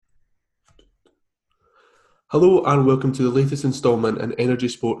Hello and welcome to the latest instalment in Energy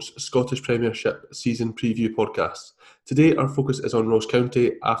Sports Scottish Premiership season preview podcast. Today our focus is on Ross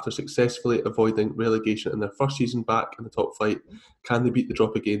County after successfully avoiding relegation in their first season back in the top flight. Can they beat the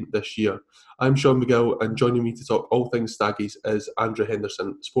drop again this year? I'm Sean McGill and joining me to talk all things Staggies is Andrew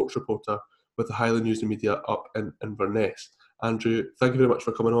Henderson, sports reporter with the Highland News and Media up in Inverness. Andrew, thank you very much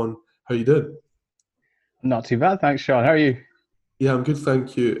for coming on. How are you doing? Not too bad, thanks, Sean. How are you? Yeah, I'm good,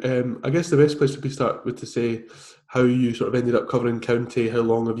 thank you. I guess the best place would be start with to say how you sort of ended up covering County. How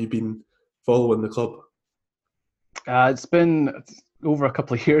long have you been following the club? It's been over a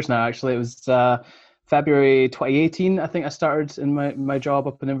couple of years now, actually. It was February 2018, I think I started in my job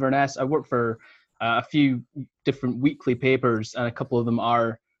up in Inverness. I work for a few different weekly papers, and a couple of them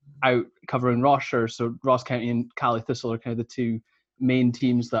are out covering Ross-shire. So Ross County and Cally Thistle are kind of the two main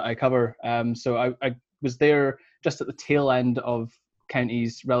teams that I cover. So I was there just at the tail end of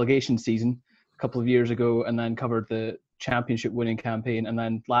County's relegation season a couple of years ago, and then covered the championship winning campaign, and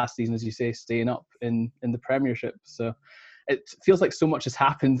then last season, as you say, staying up in the Premiership. So it feels like so much has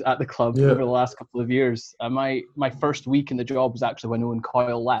happened at the club Yeah, over the last couple of years. My first week in the job was actually when Owen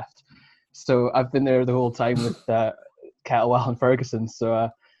Coyle left, so I've been there the whole time with Kettlewell and Ferguson. So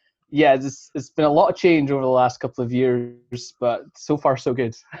yeah, it's been a lot of change over the last couple of years, but so far so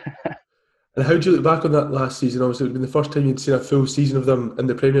good. and how do you look back on that last season? Obviously, it would have been the first time you'd seen a full season of them in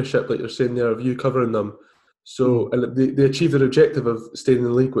the Premiership, like you're saying there, of you covering them. So, Mm. and they achieved their objective of staying in the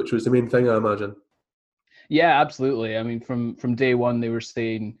league, which was the main thing, I imagine. Yeah, absolutely. I mean, from day one, they were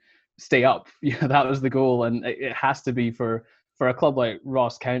saying stay up. Yeah, that was the goal, and it has to be for a club like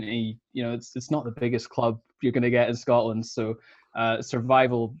Ross County. You know, it's not the biggest club you're going to get in Scotland, so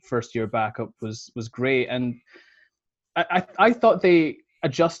survival first year backup was great, and I thought they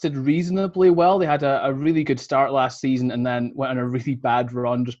adjusted reasonably well. They had a really good start last season, and then went on a really bad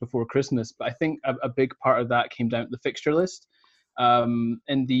run just before Christmas. But I think a big part of that came down to the fixture list.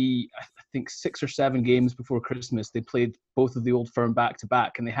 In the I think 6 or 7 games before Christmas, they played both of the Old Firm back to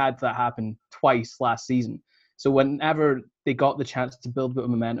back, and they had that happen twice last season. So whenever they got the chance to build a bit of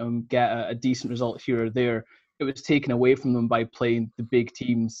momentum, get a decent result here or there, it was taken away from them by playing the big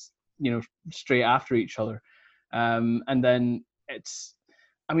teams, straight after each other. And then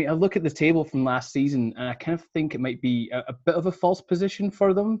I look at the table from last season, and I kind of think it might be a bit of a false position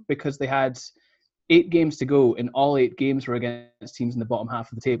for them, because they had 8 games to go, and all 8 games were against teams in the bottom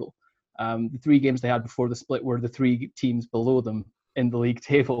half of the table. The 3 games they had before the split were the 3 teams below them in the league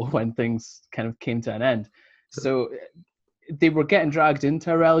table when things kind of came to an end. So they were getting dragged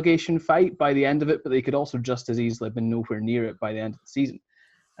into a relegation fight by the end of it, but they could also just as easily have been nowhere near it by the end of the season.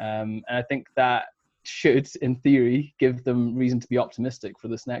 And I think that should, in theory, give them reason to be optimistic for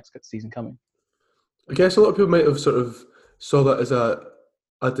this next season coming. I guess a lot of people might have sort of saw that as a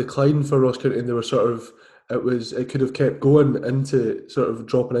decline for Ross County, and they were sort of it could have kept going into sort of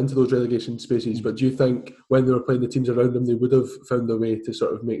dropping into those relegation spaces. But do you think when they were playing the teams around them, they would have found a way to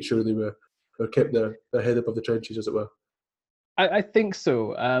sort of make sure they were kept their head above the trenches, as it were? I think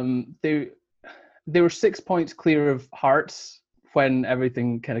so. They were 6 points clear of Hearts when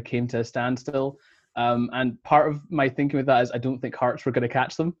everything kind of came to a standstill. And part of my thinking with that is I don't think Hearts were going to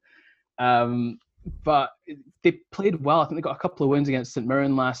catch them. Um, but they played well. I think they got a couple of wins against St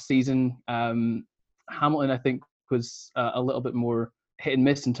Mirren last season. Hamilton, I think, was a little bit more hit and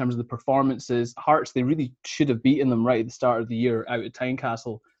miss in terms of the performances. Hearts, they really should have beaten them right at the start of the year out at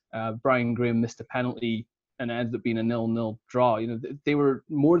Tynecastle. Brian Graham missed a penalty, and it ended up being a 0-0 draw. They were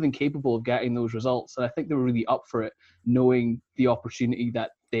more than capable of getting those results, and I think they were really up for it, knowing the opportunity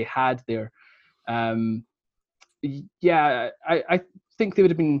that they had there. Um, yeah, I think they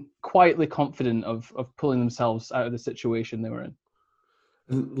would have been quietly confident of pulling themselves out of the situation they were in.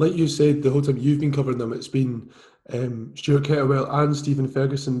 And like you said, the whole time you've been covering them, it's been Stuart Kettlewell and Stephen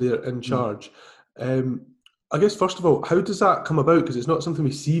Ferguson there in Mm. charge. Um, I guess first of all, how does that come about? Because it's not something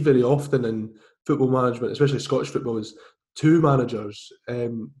we see very often in football management, especially Scottish football, is two managers.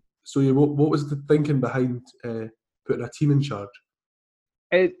 So yeah, what was the thinking behind putting a team in charge?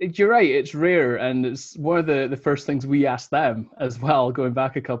 You're right, it's rare, and it's one of the first things we asked them as well, going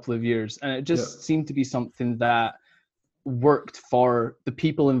back a couple of years. And it Yeah. just seemed to be something that worked for the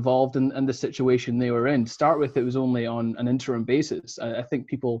people involved in the situation they were in. To start with, it was only on an interim basis. I think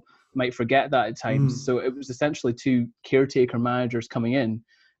people might forget that at times. Mm. So it was essentially two caretaker managers coming in,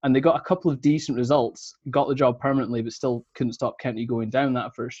 and they got a couple of decent results, got the job permanently, but still couldn't stop County going down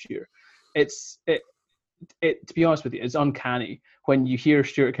that first year. It's it to be honest with you, it's uncanny when you hear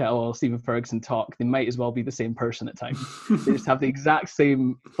Stuart Kettlewell or Stephen Ferguson talk. They might as well be the same person at times. They just have the exact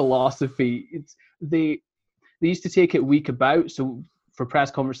same philosophy. They used to take it week about. So for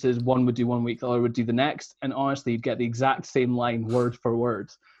press conferences, one would do one week, the other would do the next, and honestly, you'd get the exact same line word for word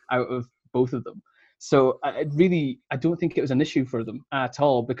out of both of them. So I don't think it was an issue for them at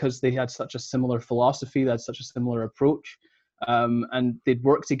all, because they had such a similar philosophy, they had such a similar approach, and they'd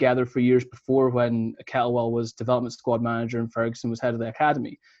worked together for years before when Kettlewell was development squad manager and Ferguson was head of the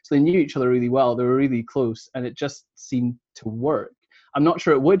academy. So they knew each other really well, they were really close, and it just seemed to work. I'm not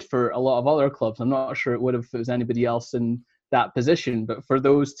sure it would for a lot of other clubs. I'm not sure it would if it was anybody else in that position, but for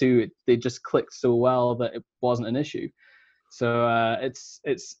those two, they just clicked so well that it wasn't an issue. So it's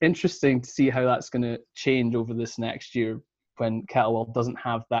interesting to see how that's going to change over this next year when Kettlewell doesn't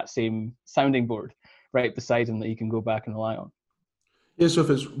have that same sounding board right beside him that he can go back and rely on. Yeah, so if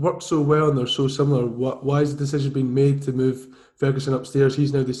it's worked so well and they're so similar, why is the decision being made to move Ferguson upstairs?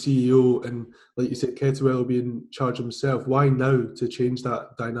 He's now the CEO, and like you said, Kettlewell will be in charge himself. Why now to change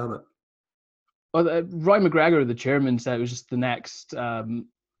that dynamic? Well, Roy McGregor, the chairman, said it was just the next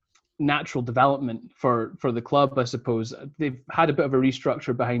natural development for the club, I suppose. They've had a bit of a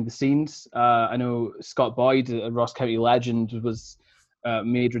restructure behind the scenes. I know Scott Boyd, a Ross County legend, was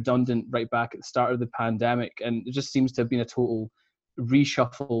made redundant right back at the start of the pandemic, and it just seems to have been a total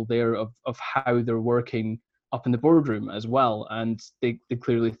reshuffle there of how they're working up in the boardroom as well. And they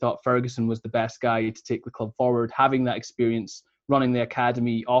clearly thought Ferguson was the best guy to take the club forward, having that experience running the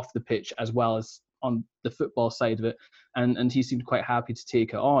academy off the pitch as well as on the football side of it, and he seemed quite happy to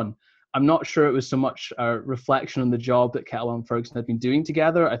take it on. I'm not sure it was so much a reflection on the job that Kettlewell and Ferguson had been doing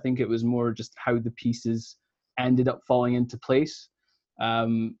together. I think it was more just how the pieces ended up falling into place.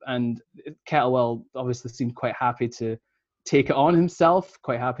 And Kettlewell obviously seemed quite happy to take it on himself,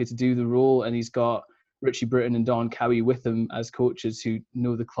 quite happy to do the role, and he's got Richie Britton and Don Cowie with him as coaches who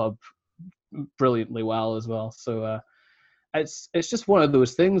know the club brilliantly well as well. So it's just one of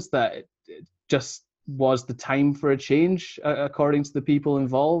those things that it just was the time for a change, according to the people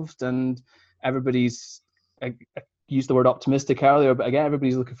involved, and everybody's, I used the word optimistic earlier, but again,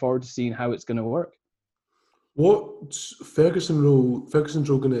 everybody's looking forward to seeing how it's going to work. What's Ferguson's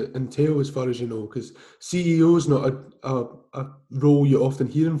role going to entail, as far as you know? Because CEO is not a role you often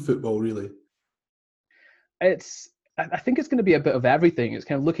hear in football, really. I think it's going to be a bit of everything. It's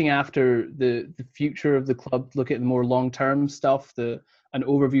kind of looking after the future of the club, look at the more long-term stuff, an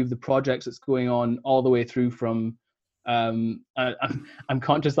overview of the projects that's going on all the way through from, I'm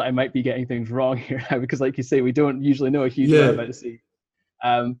conscious that I might be getting things wrong here now, because like you say, we don't usually know a huge amount about the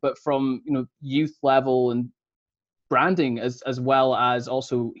CE. But from youth level and branding, as well as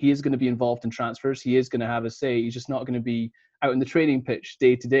also he is going to be involved in transfers. He is going to have a say. He's just not going to be out in the training pitch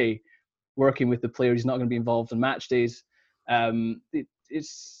day to day working with the players. He's not going to be involved in match days.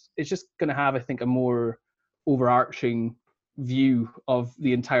 It's just going to have, I think, a more overarching view of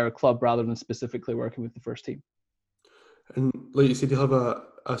the entire club rather than specifically working with the first team. And like you said, you'll have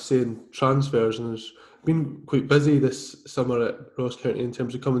a say in transfers, and there's been quite busy this summer at Ross County in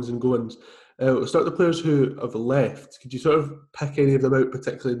terms of comings and goings. We'll start the players who have left. Could you sort of pick any of them out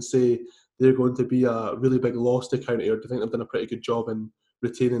particularly and say they're going to be a really big loss to County, or do you think they've done a pretty good job in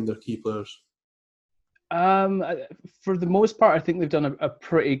retaining their key players? For the most part, I think they've done a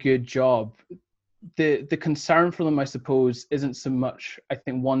pretty good job. The concern for them, I suppose, isn't so much, I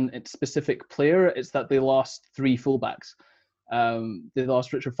think, one specific player. It's that they lost three fullbacks. They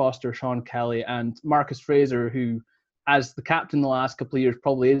lost Richard Foster, Sean Kelly, and Marcus Fraser, who, as the captain the last couple of years,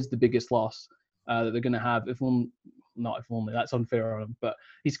 probably is the biggest loss that they're going to have. Not if only, that's unfair on him. But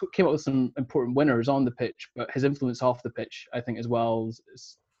he's came up with some important winners on the pitch, but his influence off the pitch, I think, as well,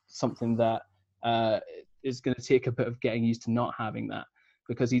 is something that is going to take a bit of getting used to not having that,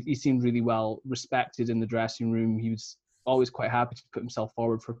 because he seemed really well respected in the dressing room. He was always quite happy to put himself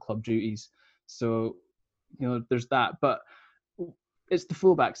forward for club duties. So, there's that. But it's the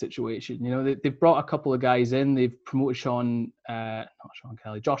fullback situation. They've brought a couple of guys in. They've promoted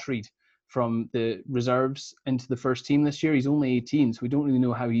Josh Reed from the reserves into the first team this year. He's only 18, so we don't really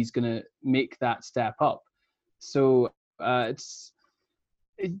know how he's going to make that step up. So there's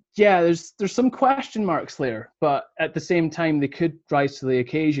some question marks there, but at the same time, they could rise to the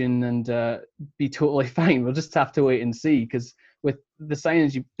occasion and be totally fine. We'll just have to wait and see, because with the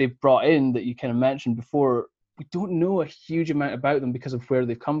signings they've brought in that you kind of mentioned before, we don't know a huge amount about them because of where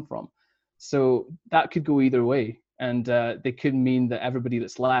they've come from. So that could go either way, and they could mean that everybody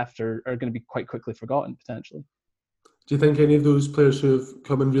that's left are going to be quite quickly forgotten, potentially. Do you think any of those players who have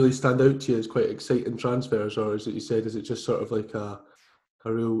come and really stand out to you as quite exciting transfers, or is it just sort of like a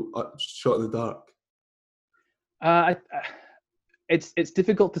real shot in the dark? It's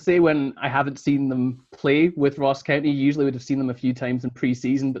difficult to say when I haven't seen them play with Ross County. Usually would have seen them a few times in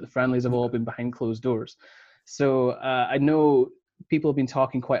pre-season, but the friendlies have all been behind closed doors. So I know people have been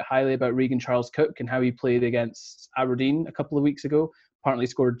talking quite highly about Regan Charles-Cook and how he played against Aberdeen a couple of weeks ago. Apparently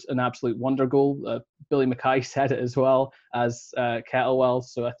scored an absolute wonder goal. Billy Mackay said it as well as Kettlewell.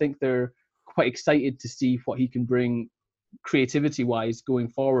 So I think they're quite excited to see what he can bring creativity-wise going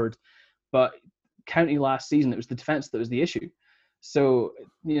forward. But County last season, it was the defence that was the issue. So,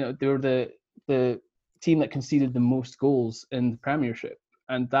 they were the team that conceded the most goals in the Premiership.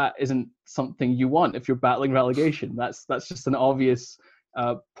 And that isn't something you want if you're battling relegation. That's just an obvious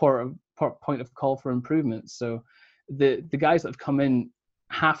point of call for improvement. So the guys that have come in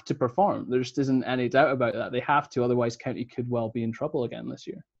have to perform. There just isn't any doubt about that. They have to, otherwise County could well be in trouble again this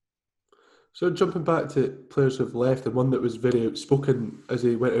year. So jumping back to players who've left, and one that was very outspoken as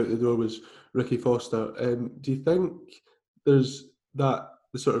he went out the door was Ricky Foster. Do you think there's the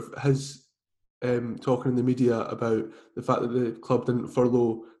sort of his talking in the media about the fact that the club didn't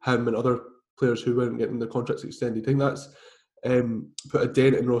furlough him and other players who weren't getting their contracts extended? Do you think that's put a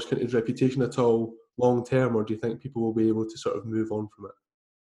dent in Ross County's reputation at all long term, or do you think people will be able to sort of move on from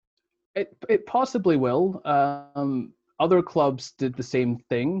it? It possibly will. Other clubs did the same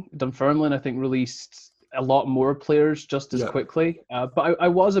thing. Dunfermline, I think, released a lot more players just as quickly. But I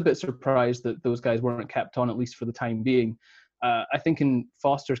was a bit surprised that those guys weren't kept on, at least for the time being. I think in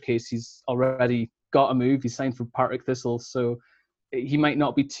Foster's case, he's already got a move. He's signed for Partick Thistle, so he might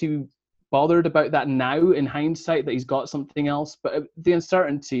not be too bothered about that now in hindsight, that he's got something else. But the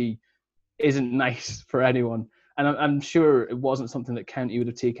uncertainty isn't nice for anyone. And I'm sure it wasn't something that County would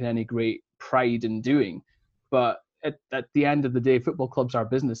have taken any great pride in doing. But at the end of the day, football clubs are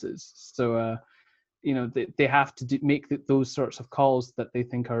businesses. So, they have to make those sorts of calls that they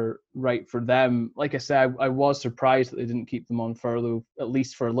think are right for them. Like I said, I was surprised that they didn't keep them on furlough, at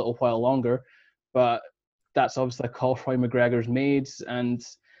least for a little while longer. But that's obviously a call Roy McGregor's made. And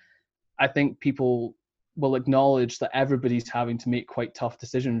I think people will acknowledge that everybody's having to make quite tough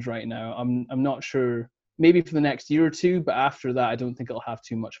decisions right now. I'm not sure, maybe for the next year or two, but after that, I don't think it'll have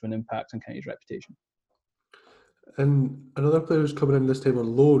too much of an impact on County's reputation. And another player who's coming in this time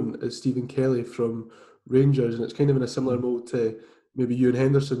on loan is Stephen Kelly from Rangers, and it's kind of in a similar mode to maybe Ewan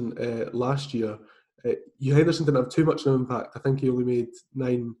Henderson last year. Ewan Henderson didn't have too much of an impact. I think he only made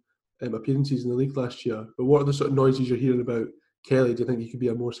 9 appearances in the league last year. But what are the sort of noises you're hearing about Kelly? Do you think he could be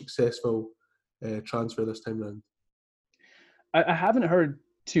a more successful transfer this time round? I haven't heard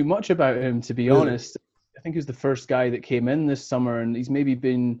too much about him, to be honest. I think he was the first guy that came in this summer, and he's maybe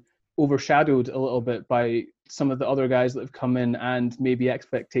been overshadowed a little bit by some of the other guys that have come in, and maybe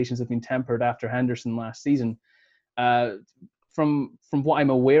expectations have been tempered after Henderson last season. From what I'm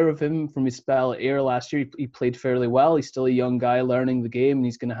aware of him, from his spell at Ayr last year, he played fairly well. He's still a young guy learning the game, and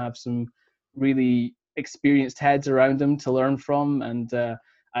he's going to have some really experienced heads around him to learn from. And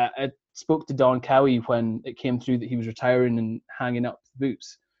I spoke to Don Cowie when it came through that he was retiring and hanging up the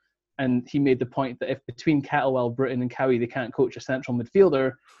boots. And he made the point that if between Kettlewell, Britton and Cowie they can't coach a central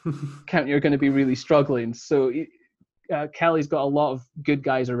midfielder, County are going to be really struggling. So Kelly's got a lot of good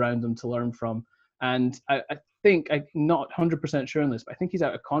guys around him to learn from. And I think, I'm not 100% sure on this, but I think he's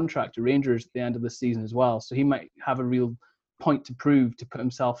out of contract to Rangers at the end of the season as well. So he might have a real point to prove to put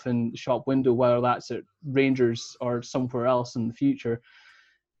himself in the shop window, whether that's at Rangers or somewhere else in the future.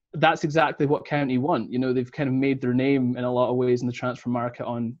 That's exactly what County want. They've kind of made their name in a lot of ways in the transfer market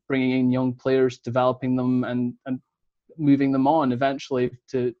on bringing in young players, developing them and moving them on eventually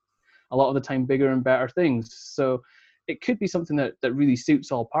to a lot of the time bigger and better things. So it could be something that really suits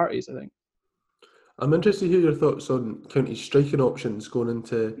all parties, I think. I'm interested to hear your thoughts on County's striking options going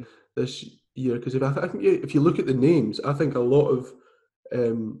into this year, because if you look at the names, I think a lot of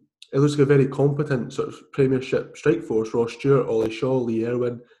it looks like a very competent sort of Premiership strike force. Ross Stewart, Ollie Shaw, Lee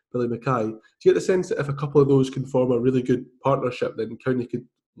Erwin, Billy Mackay. Do you get the sense that if a couple of those can form a really good partnership, then County could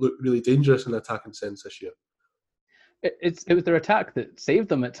look really dangerous in an attacking sense this year? It was their attack that saved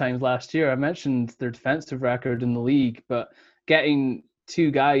them at times last year. I mentioned their defensive record in the league, but getting 2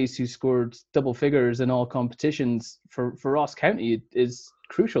 guys who scored double figures in all competitions for Ross County is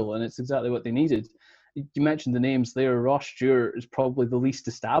crucial, and it's exactly what they needed. You mentioned the names there. Ross Stewart is probably the least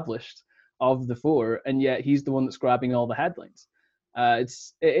established of the 4, and yet he's the one that's grabbing all the headlines.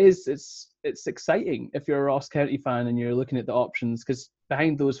 It's exciting if you're a Ross County fan and you're looking at the options, because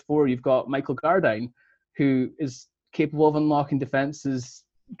behind those 4 you've got Michael Gardine, who is capable of unlocking defences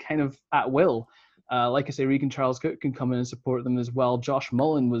kind of at will. Like I say, Regan Charles-Cook can come in and support them as well. Josh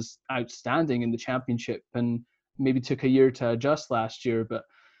Mullen was outstanding in the Championship and maybe took a year to adjust last year, but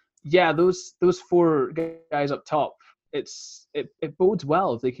yeah, those 4 guys up top, it bodes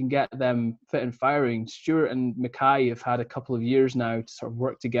well if they can get them fit and firing. Stewart and Mackay have had a couple of years now to sort of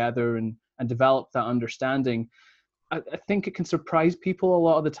work together and develop that understanding. I think it can surprise people a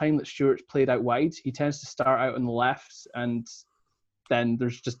lot of the time that Stewart's played out wide. He tends to start out on the left, and then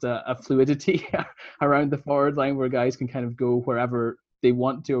there's just a fluidity around the forward line where guys can kind of go wherever they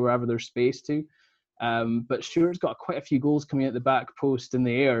want to or wherever there's space to. But Stewart's got quite a few goals coming at the back post in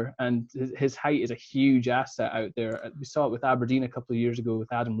the air, and his height is a huge asset out there. We saw it with Aberdeen a couple of years ago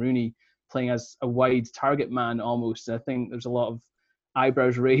with Adam Rooney playing as a wide target man almost. And I think there's a lot of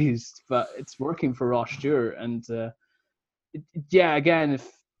eyebrows raised, but it's working for Ross Stewart. And again, if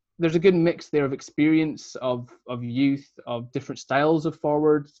there's a good mix there of experience, of youth, of different styles of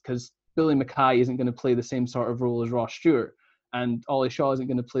forwards, because Billy Mackay isn't going to play the same sort of role as Ross Stewart, and Ollie Shaw isn't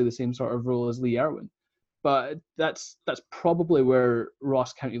going to play the same sort of role as Lee Erwin. But that's probably where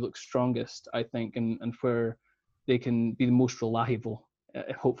Ross County looks strongest, I think, and where they can be the most reliable,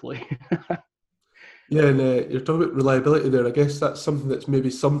 hopefully. Yeah, and you're talking about reliability there. I guess that's something that's maybe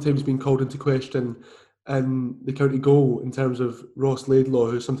sometimes been called into question in the county goal in terms of Ross Laidlaw,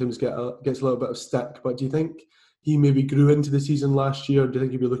 who sometimes gets a little bit of stick. But do you think he maybe grew into the season last year? Do you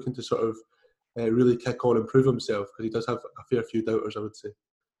think he'll be looking to sort of really kick on and prove himself? Because he does have a fair few doubters, I would say.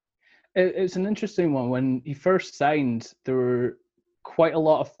 It's an interesting one. When he first signed, there were quite a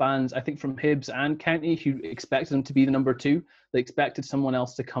lot of fans, I think from Hibs and County, who expected him to be the number 2. They expected someone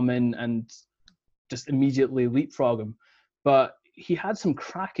else to come in and just immediately leapfrog him. But he had some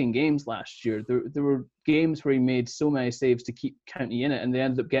cracking games last year. There were games where he made so many saves to keep County in it, and they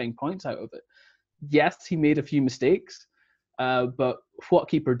ended up getting points out of it. Yes, he made a few mistakes, but what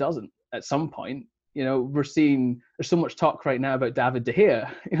keeper doesn't at some point? You know, we're seeing there's so much talk right now about David De Gea.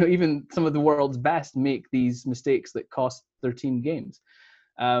 You know, even some of the world's best make these mistakes that cost their team games.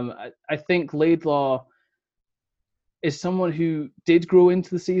 I think Laidlaw is someone who did grow into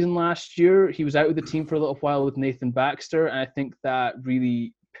the season last year. He was out of the team for a little while with Nathan Baxter, and I think that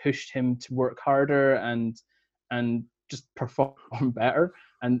really pushed him to work harder and just perform better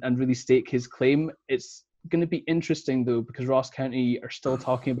and really stake his claim. It's going to be interesting, though, because Ross County are still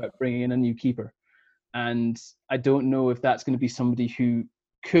talking about bringing in a new keeper. And I don't know if that's going to be somebody who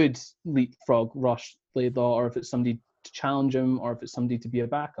could leapfrog Ross Laidlaw, or if it's somebody to challenge him, or if it's somebody to be a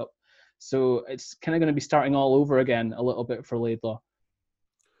backup. So it's kind of going to be starting all over again a little bit for Laidlaw.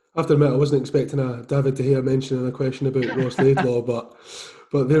 I have to admit, I wasn't expecting a David De Gea mention in a question about Ross Laidlaw,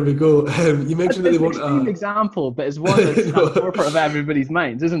 but there we go. You mentioned that they want an example, but it's one that's at the forefront of everybody's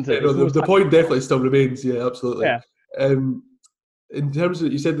minds, isn't it? The point definitely still remains. Yeah, absolutely. Yeah. In terms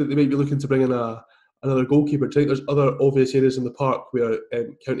of, you said that they might be looking to bring in another goalkeeper. Do you think there's other obvious areas in the park where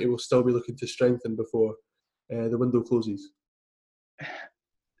County will still be looking to strengthen before the window closes?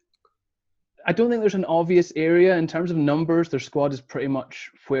 I don't think there's an obvious area. In terms of numbers, their squad is pretty much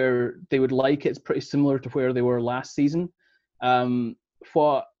where they would like it. It's pretty similar to where they were last season.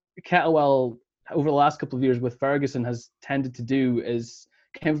 What Kettlewell, over the last couple of years with Ferguson, has tended to do is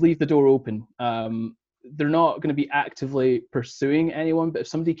kind of leave the door open. They're not going to be actively pursuing anyone, but if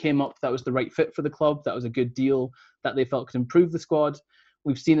somebody came up that was the right fit for the club, that was a good deal, that they felt could improve the squad,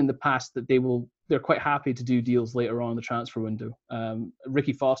 we've seen in the past that they're quite happy to do deals later on in the transfer window.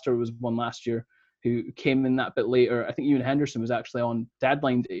 Ricky Foster was one last year who came in that bit later. I think Ewan Henderson was actually on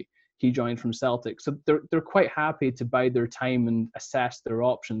deadline day. He joined from Celtic. So they're quite happy to bide their time and assess their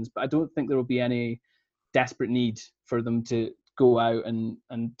options. But I don't think there will be any desperate need for them to go out and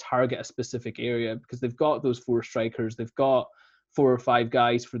target a specific area, because they've got those 4 strikers. They've got 4 or 5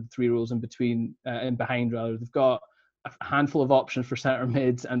 guys for the 3 rows in between and behind rather. They've got a handful of options for centre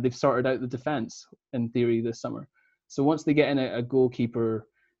mids, and they've sorted out the defence in theory this summer. So once they get in a goalkeeper,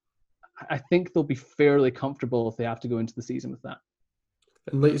 I think they'll be fairly comfortable if they have to go into the season with that.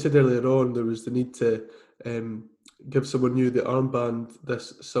 And like you said earlier on, there was the need to give someone new the armband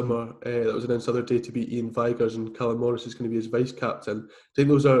this summer. That was announced the other day to be Ian Vigurs, and Callum Morris is going to be his vice-captain. I think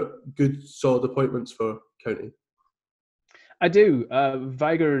those are good, solid appointments for County. I do.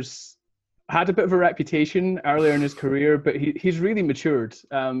 Vigurs had a bit of a reputation earlier in his career, but he's really matured.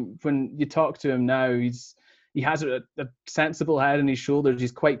 When you talk to him now, he has a sensible head on his shoulders.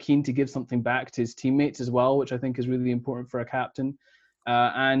 He's quite keen to give something back to his teammates as well, which I think is really important for a captain.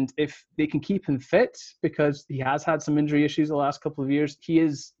 And if they can keep him fit, because he has had some injury issues the last couple of years, he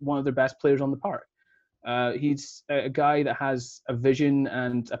is one of their best players on the park. He's a guy that has a vision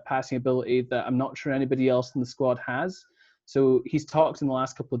and a passing ability that I'm not sure anybody else in the squad has. So he's talked in the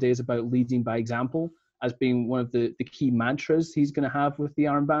last couple of days about leading by example as being one of the key mantras he's going to have with the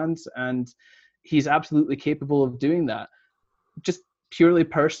armbands. And he's absolutely capable of doing that. Just purely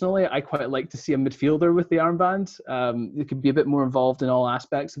personally, I quite like to see a midfielder with the armband. They could be a bit more involved in all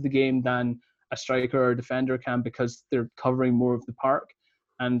aspects of the game than a striker or a defender can, because they're covering more of the park.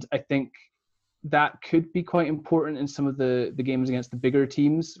 And I think that could be quite important in some of the games against the bigger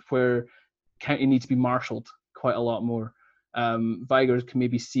teams where County need to be marshalled quite a lot more. Vigors can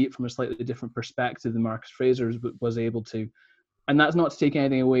maybe see it from a slightly different perspective than Marcus Fraser was able to. And that's not to take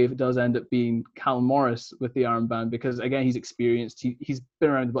anything away if it does end up being Callum Morris with the armband, because again, he's experienced. He's been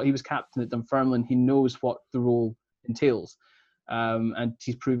around, but he was captain at Dunfermline. He knows what the role entails, and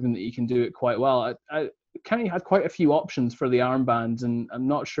he's proven that he can do it quite well. County had quite a few options for the armbands, and I'm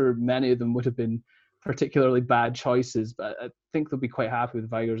not sure many of them would have been particularly bad choices, but I think they'll be quite happy with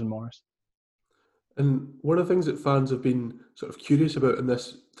Vigors and Morris. And one of the things that fans have been sort of curious about in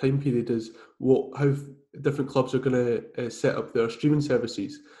this time period is how different clubs are going to set up their streaming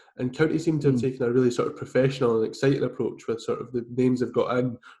services. And County seem to have taken a really sort of professional and exciting approach with sort of the names they've got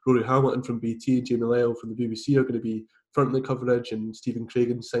in. Rory Hamilton from BT, Jamie Lyle from the BBC are going to be frontline coverage, and Stephen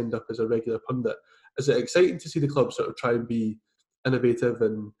Craigan signed up as a regular pundit. Is it exciting to see the club sort of try and be innovative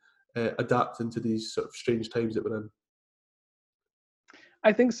and adapt into these sort of strange times that we're in?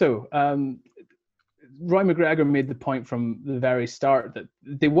 I think so. Roy McGregor made the point from the very start that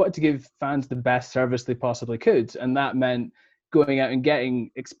they wanted to give fans the best service they possibly could, and that meant going out and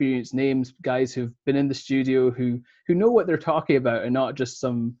getting experienced names, guys who've been in the studio, who know what they're talking about, and not just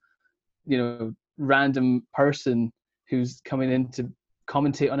some, random person who's coming in to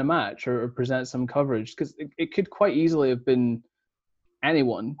commentate on a match or present some coverage, because it could quite easily have been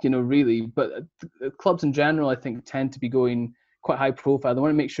anyone, really. But clubs in general, I think, tend to be going quite high profile. They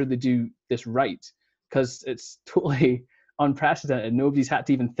want to make sure they do this right, because it's totally unprecedented. Nobody's had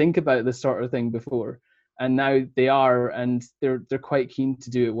to even think about this sort of thing before, and now they are, and they're quite keen to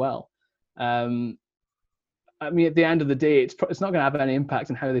do it well. At the end of the day, it's not going to have any impact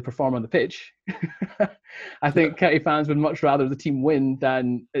on how they perform on the pitch. I think County fans would much rather the team win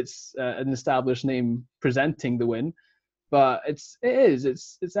than it's an established name presenting the win. But it's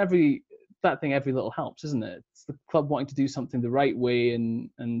every little helps, isn't it? It's the club wanting to do something the right way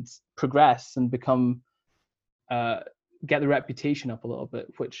and progress and become get the reputation up a little bit,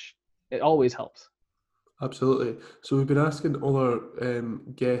 which it always helps. Absolutely. So we've been asking all our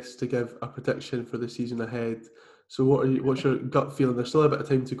guests to give a prediction for the season ahead. So what's your gut feeling? There's still a bit of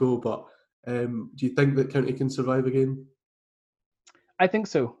time to go, but do you think that County can survive again? I think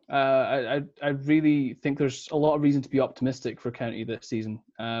so. I really think there's a lot of reason to be optimistic for County this season.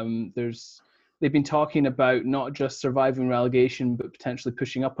 They've been talking about not just surviving relegation, but potentially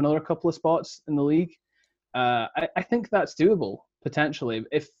pushing up another couple of spots in the league. I think that's doable, potentially,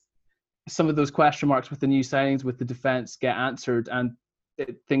 if some of those question marks with the new signings, with the defence, get answered and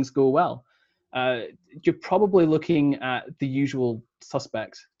things go well. You're probably looking at the usual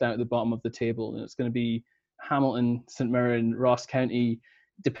suspects down at the bottom of the table, and it's going to be Hamilton, St Mirren, Ross County.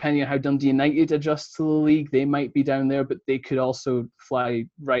 Depending on how Dundee United adjusts to the league, they might be down there, but they could also fly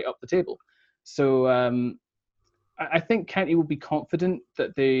right up the table. So I think County will be confident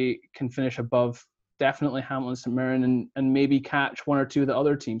that they can finish above definitely Hamilton, St Mirren, and maybe catch one or two of the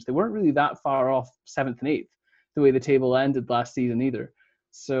other teams. They weren't really that far off 7th and 8th, the way the table ended last season either.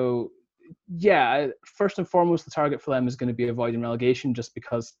 So yeah, first and foremost, the target for them is going to be avoiding relegation, just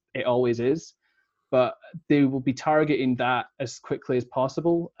because it always is. But they will be targeting that as quickly as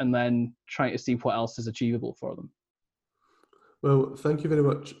possible and then trying to see what else is achievable for them. Well, thank you very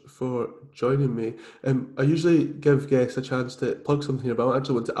much for joining me. I usually give guests a chance to plug something here, but I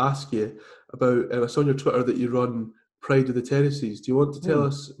actually want to ask you about, I saw on your Twitter that you run Pride of the Terraces. Do you want to tell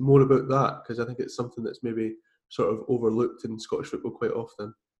us more about that? Because I think it's something that's maybe sort of overlooked in Scottish football quite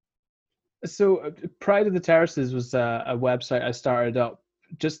often. So Pride of the Terraces was a website I started up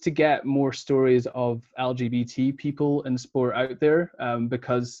just to get more stories of LGBT people in sport out there,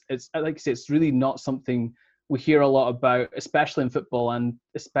 because it's, like I say, it's really not something we hear a lot about, especially in football and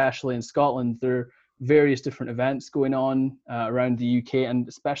especially in Scotland. There are various different events going on around the UK, and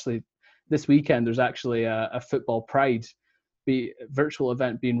especially this weekend, there's actually a football pride virtual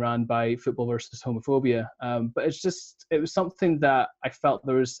event being run by Football versus Homophobia. But it was something that I felt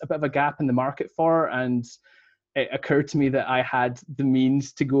there was a bit of a gap in the market for, and it occurred to me that I had the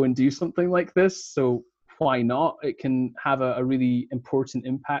means to go and do something like this. So why not? It can have a really important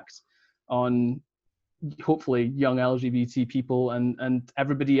impact on hopefully young LGBT people and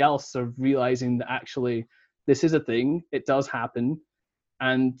everybody else are realizing that actually this is a thing, it does happen,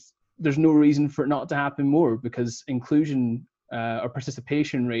 and there's no reason for it not to happen more, because inclusion or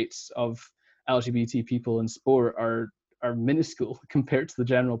participation rates of LGBT people in sport are minuscule compared to the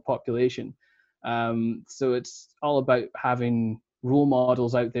general population. So it's all about having role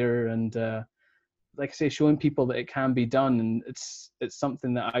models out there and like I say, showing people that it can be done, and it's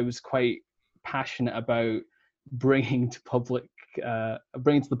something that I was quite passionate about bringing to public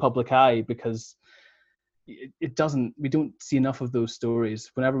bring it to the public eye, because it doesn't. We don't see enough of those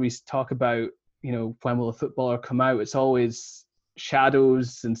stories. Whenever we talk about, when will a footballer come out, it's always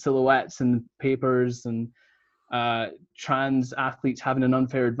shadows and silhouettes in the papers, and trans athletes having an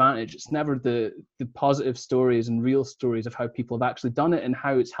unfair advantage. It's never the positive stories and real stories of how people have actually done it and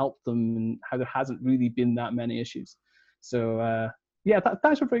how it's helped them, and how there hasn't really been that many issues. So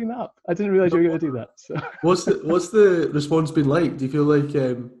thanks for bringing that up. I didn't realize you were going to do that. So. What's the response been like? Do you feel like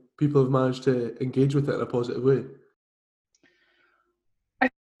people have managed to engage with it in a positive way? I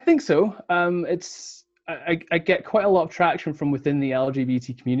think so. I get quite a lot of traction from within the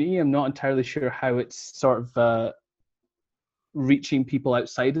LGBT community. I'm not entirely sure how it's sort of reaching people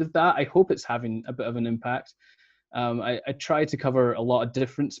outside of that. I hope it's having a bit of an impact. I try to cover a lot of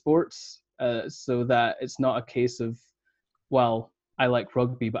different sports, so that it's not a case of, well, I like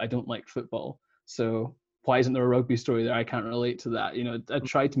rugby, but I don't like football. So why isn't there a rugby story there? I can't relate to that. I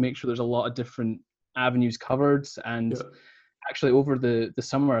try to make sure there's a lot of different avenues covered. And actually over the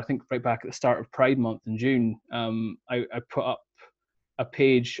summer, I think right back at the start of Pride Month in June, I put up a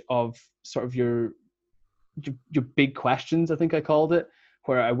page of sort of your big questions, I think I called it,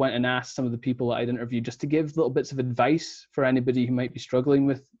 where I went and asked some of the people that I'd interviewed just to give little bits of advice for anybody who might be struggling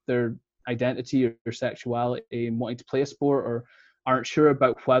with their identity or sexuality and wanting to play a sport, or aren't sure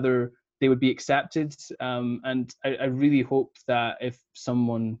about whether they would be accepted. And I really hope that if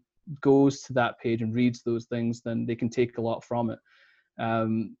someone goes to that page and reads those things, then they can take a lot from it.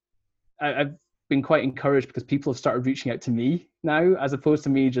 I've been quite encouraged because people have started reaching out to me now, as opposed to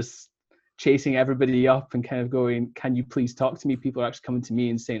me just chasing everybody up and kind of going, can you please talk to me? People are actually coming to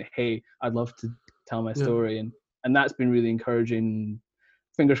me and saying, hey, I'd love to tell my story. And that's been really encouraging.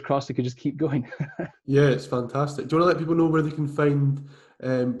 Fingers crossed it could just keep going. Yeah, it's fantastic. Do you want to let people know where they can find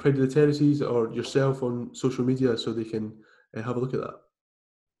Pride of the Terraces or yourself on social media so they can have a look at that?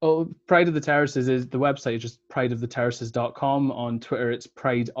 Oh, Pride of the Terraces is the website, is just prideoftheterraces.com. On Twitter, it's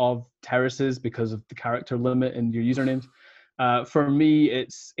Pride of Terraces because of the character limit in your usernames. For me,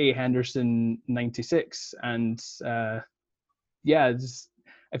 it's A Henderson 96, and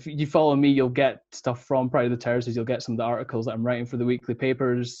if you follow me, you'll get stuff from Pride of the Terraces. You'll get some of the articles that I'm writing for the weekly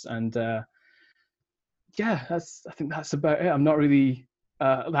papers, and I think that's about it. I'm not really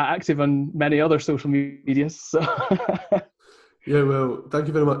that active on many other social medias. So. Yeah, well, thank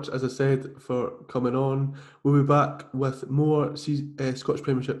you very much, as I said, for coming on. We'll be back with more Scottish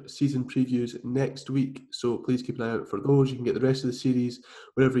Premiership season previews next week, so please keep an eye out for those. You can get the rest of the series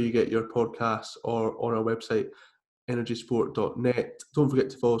wherever you get your podcasts or on our website, energysport.net. Don't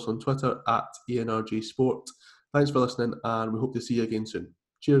forget to follow us on Twitter @ENRG Sport. Thanks for listening, and we hope to see you again soon.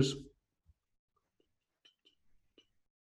 Cheers.